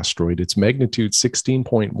faint asteroid. It's magnitude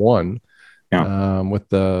 16.1.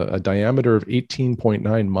 With a diameter of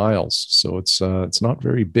 18.9 miles. So it's not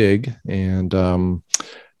very big. And,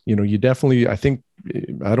 you definitely, I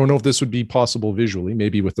don't know if this would be possible visually,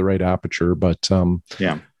 maybe with the right aperture, but I'm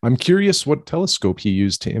curious what telescope he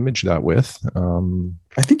used to image that with.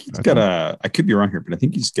 I think he's got I could be wrong here, but I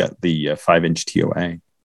think he's got the 5-inch TOA.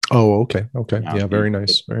 Oh, okay. Yeah, very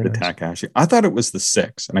nice. Very nice. Takahashi. I thought it was the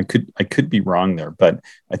 6, and I could be wrong there, but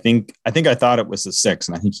I think I thought it was the 6,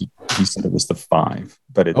 and I think he said it was the 5,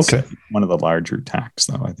 but it's one of the larger tacks,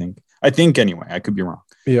 though. I think anyway. I could be wrong.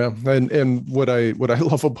 Yeah, and what I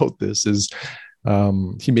love about this is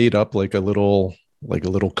he made up like a little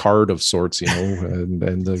card of sorts,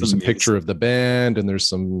 and there's a picture of the band, and there's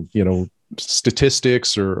some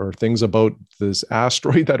statistics or things about this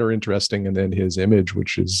asteroid that are interesting, and then his image,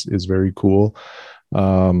 which is very cool.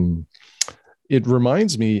 It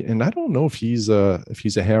reminds me, and I don't know if he's a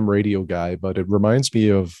ham radio guy, but it reminds me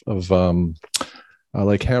of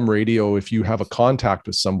like ham radio. If you have a contact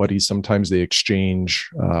with somebody, sometimes they exchange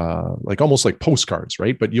like almost like postcards,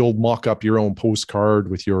 right? But you'll mock up your own postcard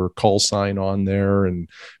with your call sign on there, and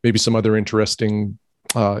maybe some other interesting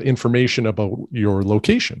information about your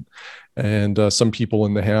location. And some people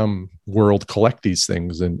in the ham world collect these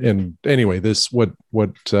things. And anyway, this what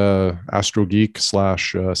Astro Geek /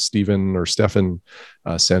 Stephen or Stefan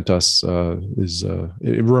sent us is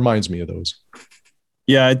it reminds me of those.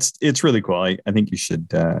 Yeah, it's really cool. I think you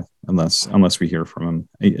should unless we hear from him.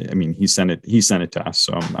 I mean, he sent it to us,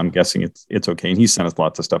 so I'm guessing it's okay. And he sent us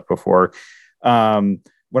lots of stuff before.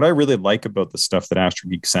 What I really like about the stuff that Astro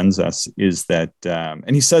Geek sends us is that,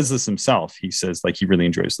 and he says this himself, he says like he really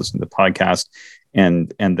enjoys listening to the podcast,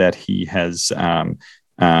 and that he has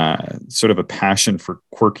sort of a passion for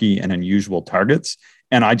quirky and unusual targets.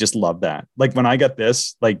 And I just love that. Like when I got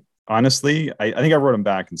this, like, honestly, I think I wrote him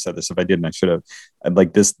back and said this. If I didn't, I should have.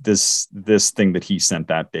 Like this thing that he sent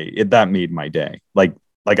that day, that made my day. Like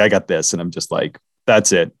I got this, and I'm just like,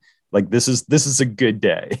 that's it. Like this is a good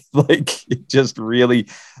day. Like it just really,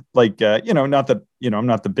 like not that I'm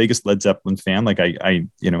not the biggest Led Zeppelin fan. Like I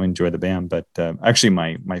enjoy the band, but actually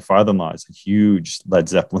my father-in-law is a huge Led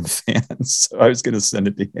Zeppelin fan, so I was going to send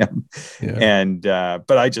it to him. Yeah. And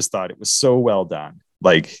but I just thought it was so well done.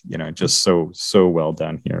 Like just so well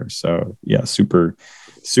done here. So yeah, super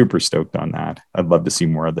stoked on that. I'd love to see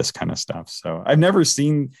more of this kind of stuff. So I've never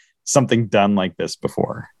seen something done like this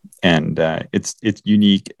before, and it's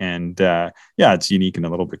unique, and it's unique and a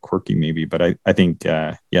little bit quirky maybe, but I think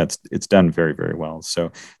it's done very, very well.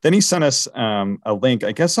 So then he sent us a link,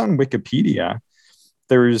 I guess on Wikipedia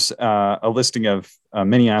there's a listing of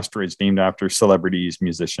many asteroids named after celebrities,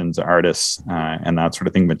 musicians, artists, and that sort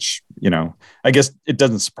of thing, which, I guess it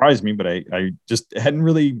doesn't surprise me, but I just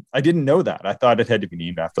I didn't know that. I thought it had to be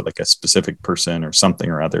named after like a specific person or something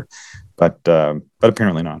or other, but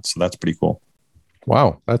apparently not. So that's pretty cool.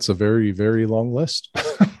 Wow. That's a very, very long list.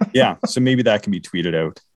 Yeah. So maybe that can be tweeted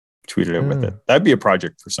out with it. That'd be a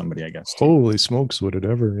project for somebody, I guess. Holy smokes. Would it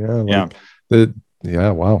ever? Yeah.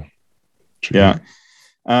 Yeah. Wow. Yeah.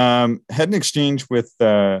 Had an exchange with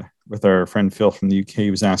our friend Phil from the UK.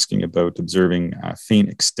 He was asking about observing faint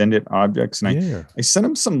extended objects, and I sent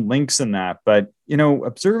him some links in that. But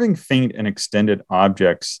observing faint and extended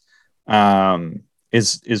objects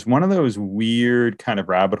is one of those weird kind of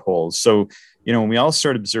rabbit holes. So when we all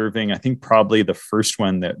start observing, I think probably the first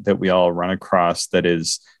one that we all run across that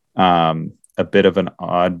is a bit of an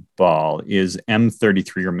oddball is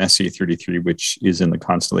M33 or Messier 33, which is in the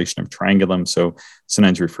constellation of Triangulum. So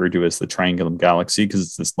sometimes referred to as the Triangulum galaxy because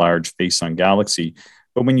it's this large face-on galaxy.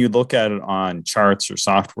 But when you look at it on charts or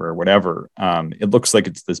software or whatever, it looks like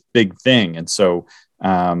it's this big thing. And so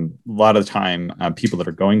a lot of the time, people that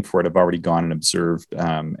are going for it have already gone and observed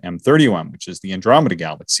M31, which is the Andromeda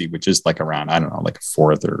galaxy, which is like around, I don't know, like a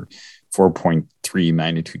fourth or 4.3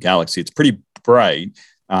 magnitude galaxy. It's pretty bright.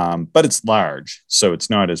 But it's large, so it's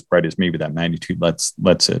not as bright as maybe that magnitude lets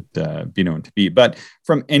it be known to be. But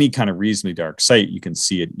from any kind of reasonably dark site, you can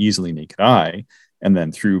see it easily naked eye, and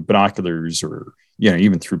then through binoculars, or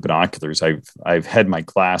even through binoculars, I've had my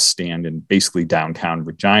class stand in basically downtown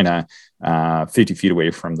Regina, 50 feet away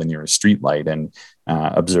from the nearest street light, and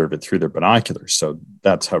observe it through their binoculars. So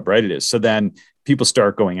that's how bright it is. So then people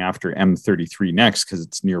start going after M33 next because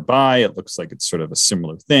it's nearby. It looks like it's sort of a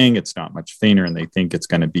similar thing. It's not much fainter, and they think it's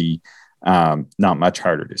going to be not much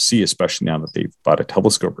harder to see, especially now that they've bought a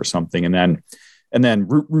telescope or something. And then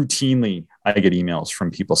routinely, I get emails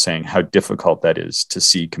from people saying how difficult that is to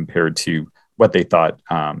see compared to what they thought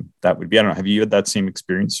that would be. I don't know. Have you had that same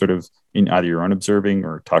experience sort of in either your own observing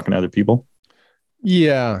or talking to other people?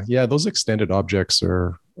 Yeah. Those extended objects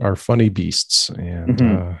are funny beasts, and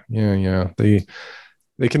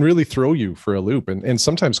they can really throw you for a loop, and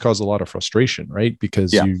sometimes cause a lot of frustration, right?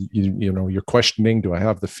 Because you're questioning, do I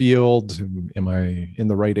have the field? Am I in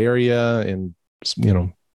the right area? And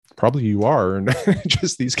probably you are, and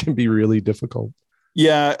just these can be really difficult.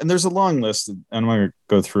 Yeah, and there's a long list. I'm going to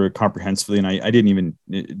go through it comprehensively, and I didn't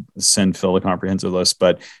even send Phil a comprehensive list,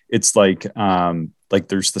 but it's like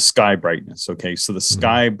there's the sky brightness. Okay, so the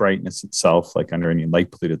sky brightness itself, like under any light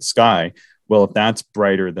polluted sky, well, if that's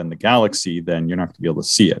brighter than the galaxy, then you're not going to be able to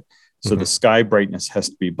see it. So the sky brightness has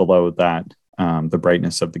to be below that, the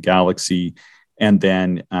brightness of the galaxy, and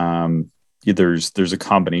then there's a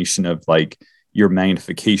combination of like your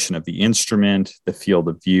magnification of the instrument, the field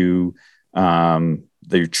of view,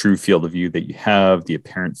 the true field of view that you have, the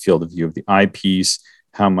apparent field of view of the eyepiece,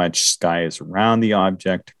 how much sky is around the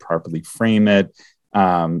object to properly frame it.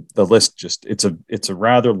 The list it's a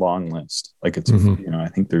rather long list. Like it's, I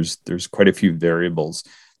think there's quite a few variables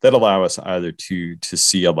that allow us either to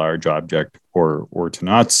see a large object or to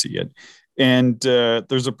not see it. And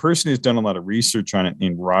there's a person who's done a lot of research on it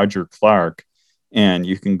named Roger Clark. And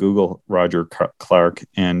you can Google Roger Clark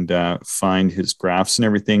and find his graphs and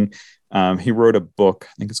everything. He wrote a book,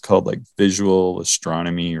 I think it's called like Visual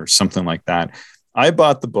Astronomy or something like that. I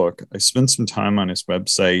bought the book. I spent some time on his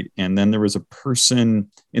website. And then there was a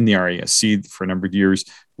person in the RASC for a number of years,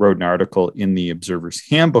 wrote an article in the Observer's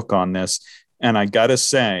Handbook on this. And I got to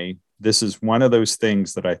say, this is one of those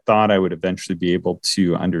things that I thought I would eventually be able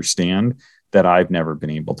to understand that I've never been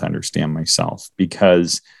able to understand myself,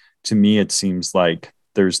 because to me, it seems like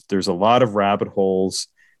there's a lot of rabbit holes,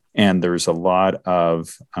 and there's a lot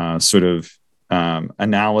of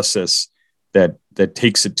analysis that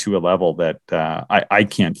takes it to a level that I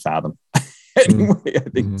can't fathom. Anyway, I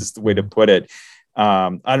think that's the way to put it.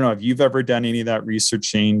 I don't know if you've ever done any of that research,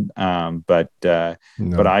 Shane, but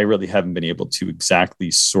I really haven't been able to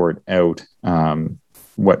exactly sort out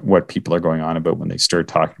what people are going on about when they start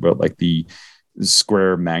talking about like the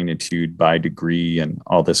square magnitude by degree and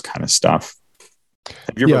all this kind of stuff.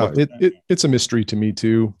 It's a mystery to me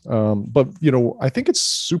too. But I think it's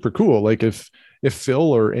super cool. Like if Phil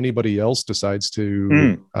or anybody else decides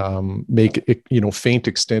to make faint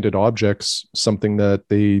extended objects something that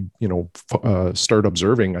they start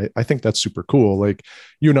observing, I think that's super cool. Like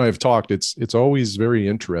you and I have talked, it's always very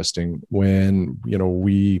interesting when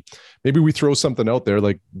we throw something out there.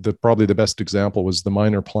 Like probably the best example was the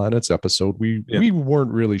Minor Planets episode. We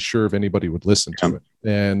weren't really sure if anybody would listen to it,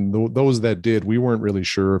 and those that did, we weren't really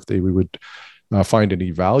sure if they would find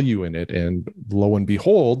any value in it. And lo and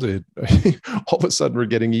behold, all of a sudden we're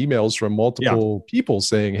getting emails from multiple people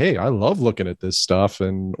saying, hey, I love looking at this stuff,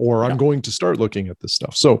 or I'm going to start looking at this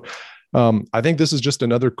stuff. So I think this is just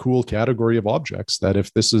another cool category of objects that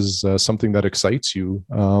if this is something that excites you,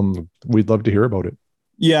 we'd love to hear about it.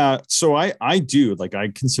 Yeah. So I do, like, I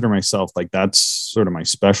consider myself like, that's sort of my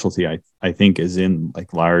specialty. I think is in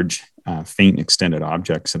like large, faint extended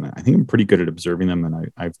objects. And I think I'm pretty good at observing them.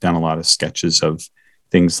 And I've done a lot of sketches of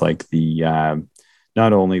things like the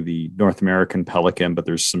not only the North American pelican, but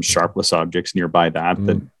there's some sharpless objects nearby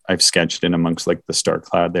that I've sketched in amongst like the star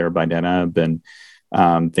cloud there by Deneb,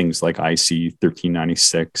 and things like IC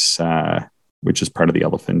 1396, which is part of the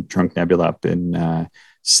Elephant Trunk Nebula up in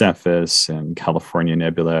Cephus, and California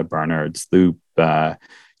Nebula, Barnard's Loop. The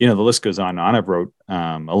list goes on and on. I've wrote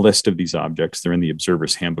a list of these objects. They're in the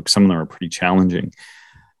Observer's Handbook. Some of them are pretty challenging.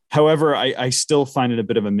 However, I still find it a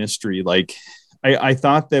bit of a mystery. Like I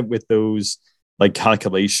thought that with those like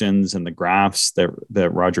calculations and the graphs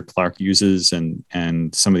that Roger Clark uses,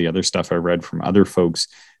 and some of the other stuff I read from other folks,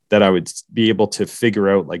 that I would be able to figure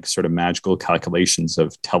out like sort of magical calculations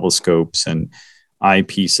of telescopes and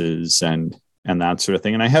eyepieces and that sort of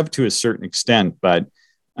thing. And I have to a certain extent, but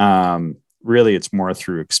really it's more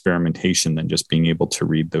through experimentation than just being able to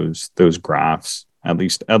read those graphs, at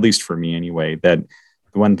least for me anyway. That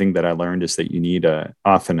the one thing that I learned is that you need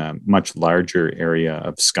often a much larger area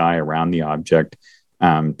of sky around the object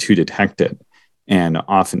to detect it. And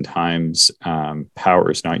oftentimes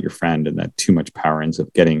power is not your friend, and that too much power ends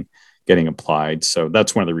up getting applied. So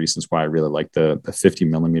that's one of the reasons why I really like the 50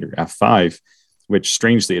 millimeter f5, which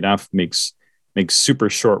strangely enough makes super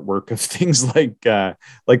short work of things like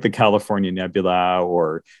the California Nebula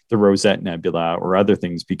or the Rosette Nebula or other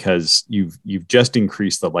things, because you've just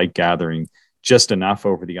increased the light gathering just enough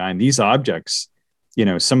over the eye. And these objects,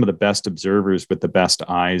 some of the best observers with the best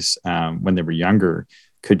eyes when they were younger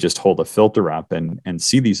could just hold a filter up and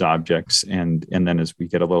see these objects. And then as we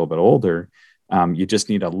get a little bit older, you just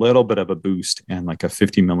need a little bit of a boost, and like a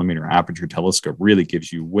 50 millimeter aperture telescope really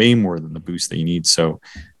gives you way more than the boost that you need. So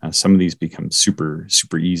some of these become super,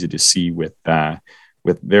 super easy to see with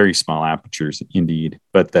very small apertures indeed,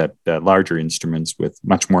 but that larger instruments with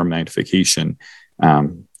much more magnification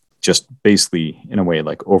just basically in a way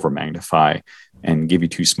like over magnify and give you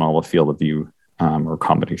too small a field of view, or a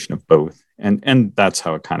combination of both. And that's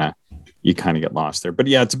how you kind of get lost there. But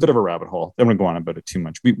yeah, it's a bit of a rabbit hole. I don't want to go on about it too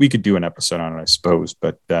much. We could do an episode on it, I suppose.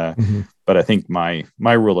 But I think my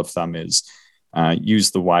rule of thumb is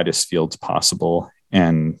use the widest fields possible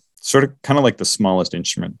and sort of kind of like the smallest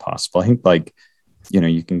instrument possible. I think like,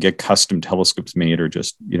 you can get custom telescopes made, or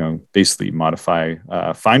just, basically modify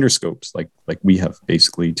finder scopes like we have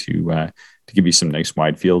basically to give you some nice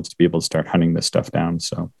wide fields to be able to start hunting this stuff down.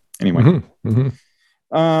 So anyway,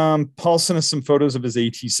 Paul sent us some photos of his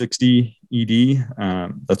AT60 ED.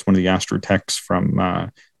 That's one of the Astrotechs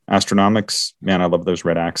from Astronomics. Man, I love those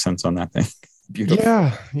red accents on that thing. Beautiful.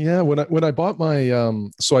 Yeah. When I bought my,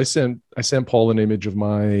 so I sent Paul an image of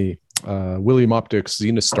my William Optics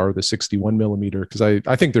Zenith Star, the 61 millimeter, because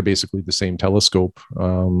I think they're basically the same telescope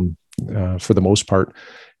for the most part.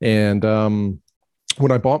 And when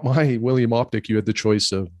I bought my William Optic, you had the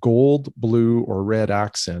choice of gold, blue, or red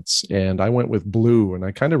accents. And I went with blue, and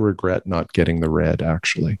I kind of regret not getting the red,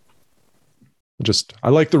 actually. I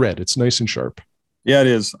like the red. It's nice and sharp. Yeah, it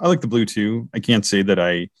is. I like the blue too. I can't say that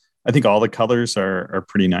I think all the colors are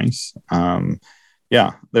pretty nice.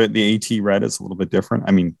 Yeah, the AT red is a little bit different.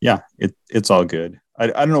 I mean, yeah, it's all good. I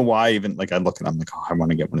don't know why even like I look at it, I'm like, oh, I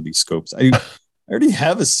want to get one of these scopes. I already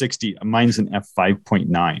have a 60. Mine's an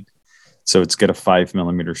f5.9. So it's got a 5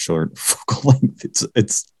 millimeter short focal length.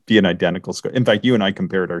 It's be an identical scope. In fact, you and I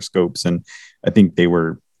compared our scopes, and I think they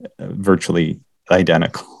were virtually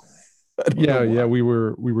identical. Yeah. We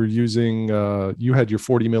were using. You had your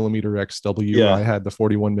 40 millimeter XW. Yeah. I had the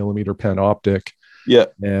 41 millimeter Panoptic. Yeah.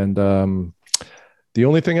 And the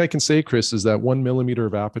only thing I can say, Chris, is that 1 millimeter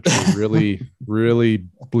of aperture really, really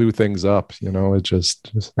blew things up. It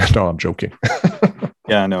just no, I'm joking.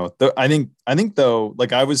 Yeah, no. I think though,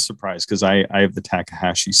 like I was surprised because I have the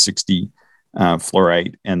Takahashi 60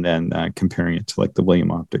 fluorite, and then comparing it to like the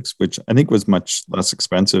William Optics, which I think was much less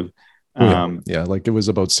expensive. Yeah, like it was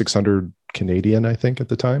about 600 Canadian, I think, at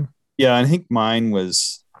the time. Yeah, I think mine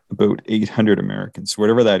was about 800 American, so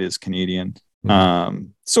whatever that is Canadian.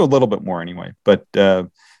 So a little bit more anyway. But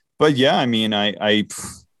yeah, I mean,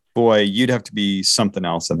 boy, you'd have to be something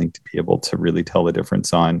else, I think, to be able to really tell the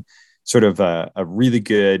difference on sort of a really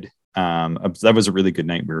good, that was a really good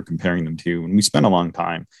night we were comparing them to. And we spent a long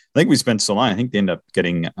time. I think we spent so long, I think they ended up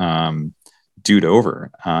getting dewed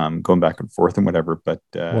over, going back and forth and whatever. But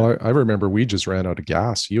well, I remember we just ran out of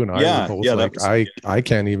gas. You and I were both like, I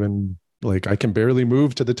can't even, like, I can barely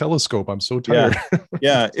move to the telescope. I'm so tired.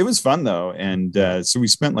 Yeah, it was fun though. And so we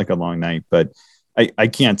spent like a long night, but I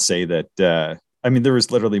can't say that, I mean, there was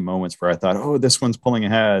literally moments where I thought, oh, this one's pulling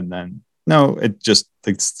ahead. And then no, it just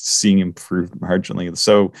like seeing improve marginally.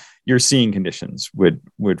 So your seeing conditions would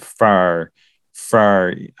far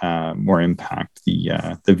more impact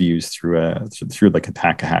the views through like a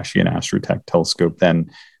Takahashi and Astrotech telescope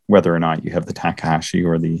than whether or not you have the Takahashi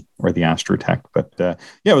or the Astrotech. But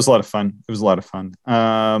yeah, it was a lot of fun. It was a lot of fun.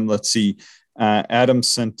 Let's see. Adam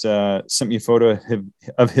sent me a photo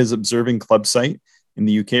of his observing club site in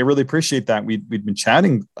the UK. I really appreciate that. We'd been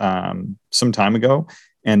chatting some time ago,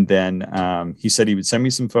 and then he said he would send me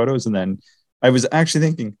some photos, and then I was actually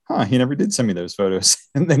thinking, he never did send me those photos.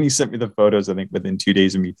 And then he sent me the photos, I think, within 2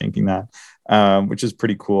 days of me thinking that, which is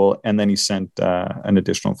pretty cool. And then he sent an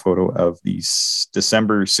additional photo of the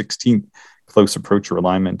December 16th close approach or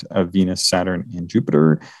alignment of Venus, Saturn, and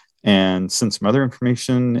Jupiter, and sent some other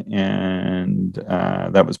information. And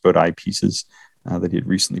that was about eyepieces that he had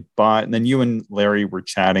recently bought. And then you and Larry were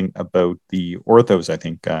chatting about the orthos, I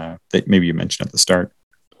think, that maybe you mentioned at the start.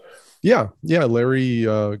 Yeah. Larry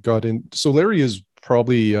got in. So Larry is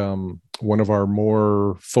probably one of our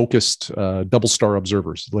more focused double star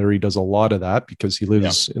observers. Larry does a lot of that because he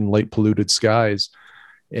lives in light polluted skies.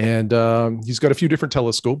 And he's got a few different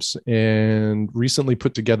telescopes and recently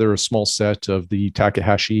put together a small set of the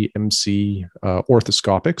Takahashi MC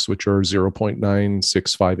orthoscopics, which are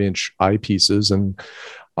 0.965 inch eyepieces. And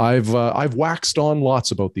I've waxed on lots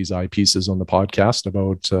about these eyepieces on the podcast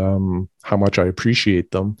about how much I appreciate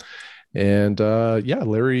them. And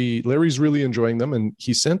Larry's really enjoying them. And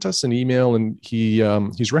he sent us an email, and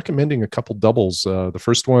he's recommending a couple doubles. The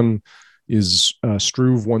first one is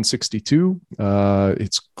Struve 162.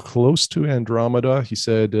 It's close to Andromeda. He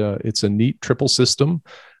said it's a neat triple system.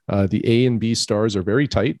 The A and B stars are very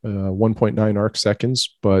tight, 1.9 arc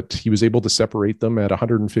seconds, but he was able to separate them at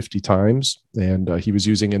 150 times, and he was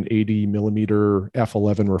using an 80 millimeter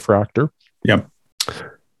f11 refractor. Yep.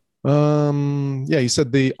 He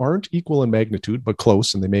said they aren't equal in magnitude, but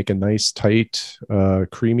close, and they make a nice, tight,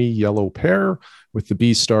 creamy yellow pair with the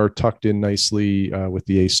B star tucked in nicely with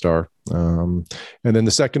the A star. And then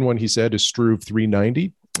the second one he said is Struve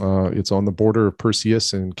 390. It's on the border of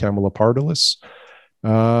Perseus and Camelopardalis.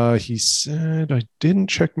 He said, I didn't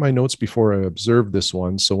check my notes before I observed this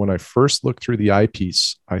one. So when I first looked through the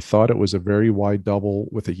eyepiece, I thought it was a very wide double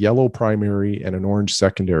with a yellow primary and an orange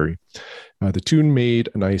secondary. The two made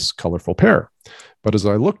a nice colorful pair. But as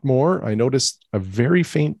I looked more, I noticed a very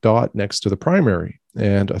faint dot next to the primary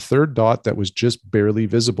and a third dot that was just barely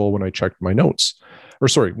visible when I checked my notes.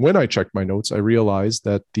 When I checked my notes, I realized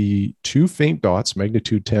that the two faint dots,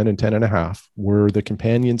 magnitude 10 and 10.5, were the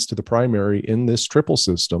companions to the primary in this triple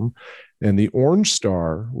system, and the orange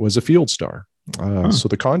star was a field star. So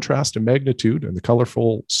the contrast in magnitude and the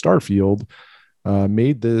colorful star field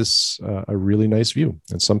made this a really nice view,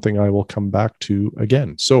 and something I will come back to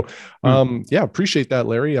again. So appreciate that,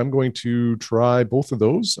 Larry. I'm going to try both of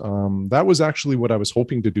those. That was actually what I was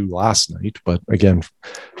hoping to do last night, but again,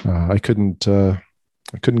 I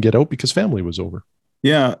couldn't get out because family was over.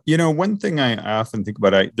 Yeah. One thing I often think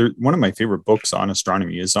about, one of my favorite books on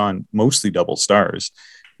astronomy is on mostly double stars,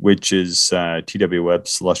 which is T.W.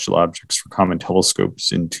 Webb's Celestial Objects for Common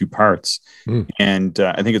Telescopes in 2 parts. And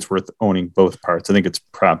I think it's worth owning both parts. I think it's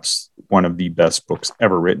perhaps one of the best books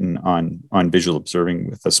ever written on visual observing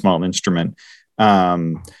with a small instrument.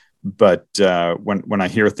 But when I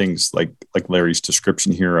hear things like Larry's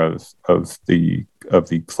description here of the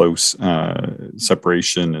close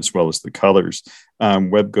separation as well as the colors,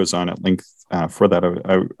 Webb goes on at length for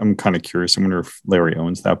that. I'm kind of curious. I wonder if Larry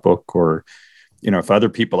owns that book, or if other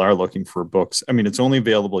people are looking for books. I mean, it's only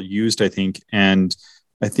available used, I think, and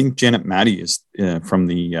I think Janet Matty is from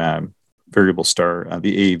the Variable Star,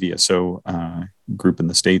 the AAVSO group in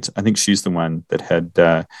the States. I think she's the one that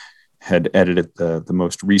had edited the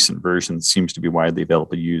most recent version. Seems to be widely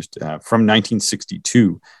available used from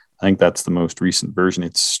 1962. I think that's the most recent version.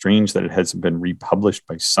 It's strange that it hasn't been republished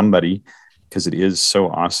by somebody, because it is so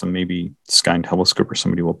awesome. Maybe Sky and Telescope or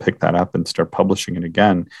somebody will pick that up and start publishing it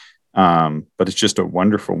again. But it's just a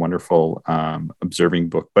wonderful, wonderful observing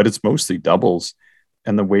book. But it's mostly doubles,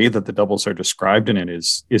 and the way that the doubles are described in it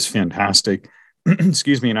is fantastic.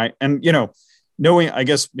 Excuse me. And knowing, I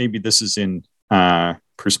guess maybe this is in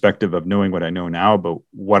perspective of knowing what I know now about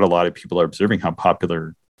what a lot of people are observing, how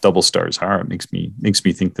popular double stars are. It makes me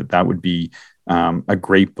think that would be a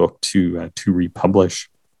great book to republish.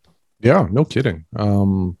 Yeah, no kidding.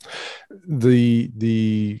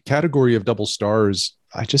 The category of double stars,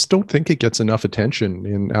 I just don't think it gets enough attention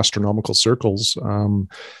in astronomical circles.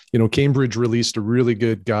 Cambridge released a really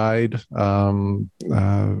good guide, a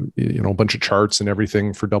bunch of charts and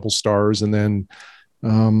everything for double stars. And then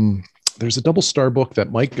there's a double star book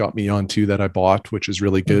that Mike got me onto that I bought, which is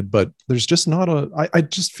really good, but there's just not I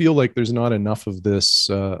just feel like there's not enough of this,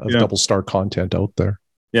 double star content out there.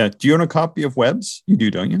 Yeah. Do you own a copy of Webb's? You do,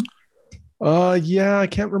 don't you? Yeah, I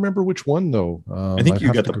can't remember which one though. I think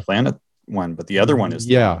you got the Planet one, but the other one is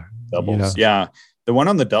doubles. Yeah. The one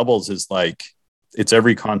on the doubles is like, it's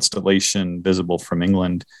every constellation visible from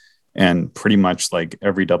England, and pretty much like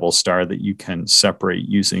every double star that you can separate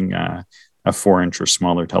using a 4-inch or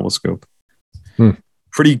smaller telescope.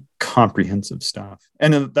 Pretty comprehensive stuff.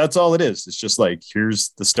 And that's all it is. It's just like, here's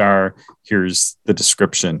the star, here's the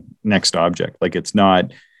description, next object. Like, it's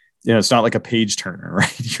not, it's not like a page turner,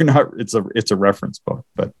 right? It's a reference book,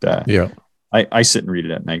 but I sit and read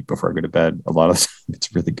it at night before I go to bed. A lot of the time.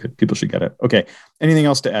 It's really good. People should get it. Okay. Anything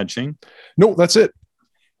else to add, Shane? No, that's it.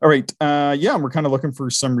 All right. We're kind of looking for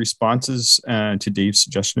some responses to Dave's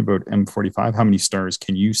suggestion about M45. How many stars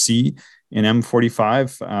can you see in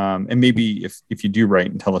M45? And maybe if you do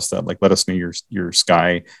write and tell us that, like, let us know your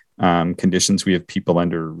sky conditions. We have people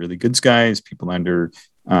under really good skies, people under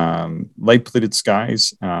light polluted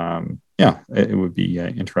skies. It would be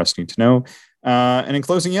interesting to know. And in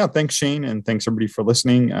closing, thanks, Shane, and thanks everybody for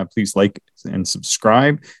listening. Please like and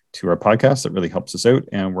subscribe to our podcast. That really helps us out.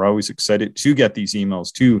 And we're always excited to get these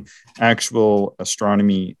emails to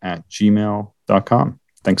actualastronomy@gmail.com.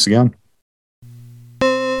 Thanks again.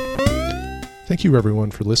 Thank you,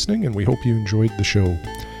 everyone, for listening, and we hope you enjoyed the show.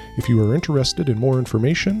 If you are interested in more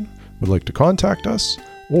information, would like to contact us,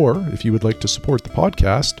 or if you would like to support the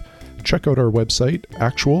podcast, check out our website,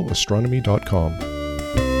 actualastronomy.com.